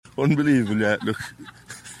Unbelievable, yeah. Look,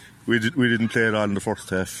 we didn't play it all in the first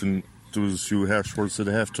half, and there was a few harsh words at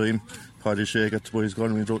the half time. Paddy Shea got the boys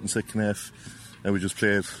going, we went out in the second half, and we just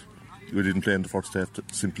played. We didn't play in the first half,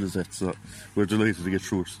 simple as that. So we're delighted to get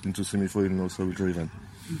through into semi-final now, so we'll drive on.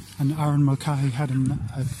 And Aaron Mulcahy had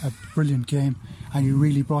a brilliant game, and he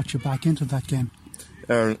really brought you back into that game.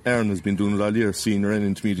 Aaron has been doing it all year, senior and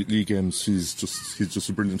intermediate league games. He's just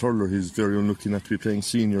a brilliant hurler. He's very unlucky not to be playing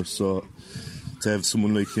senior, so to have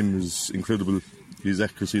someone like him is incredible. His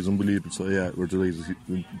accuracy is unbelievable, so yeah, we're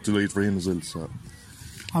delighted for him as well. So.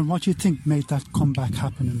 And what do you think made that comeback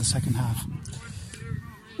happen in the second half?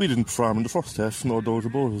 We didn't perform in the first half, no doubt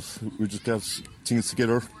about it. We just got things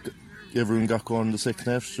together. Everyone got going in the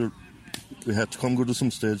second half. Sure, we had to come good at some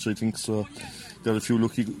stage, I think. So got a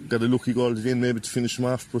lucky goal at the end, maybe to finish them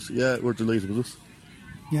off. But yeah, we're delighted with it.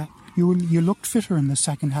 Yeah, you looked fitter in the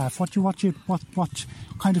second half. What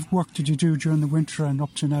kind of work did you do during the winter and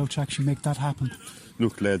up to now to actually make that happen?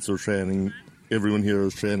 Look, lads are training. Everyone here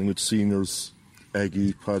is training with seniors.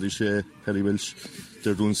 Aggie, Paddy Shea, Paddy Welsh.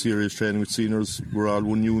 They're doing serious training with seniors. We're all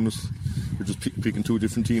one unit. We're just picking two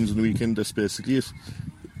different teams on the weekend. That's basically it.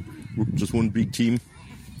 We're just one big team.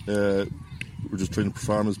 We're just trying to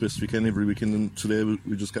perform as best we can every weekend, and today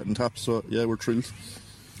we just got on top, so yeah, we're thrilled.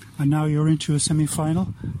 And now you're into a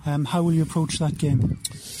semi-final. How will you approach that game?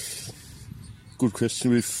 Good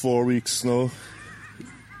question. We've 4 weeks now.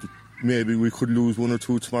 Maybe we could lose one or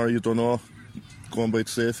two tomorrow, you don't know. Going by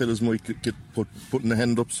today, fellas might get putting a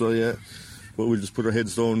hand up, so yeah. But we'll just put our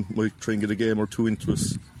heads down, might try and get a game or two into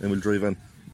us, and we'll drive on.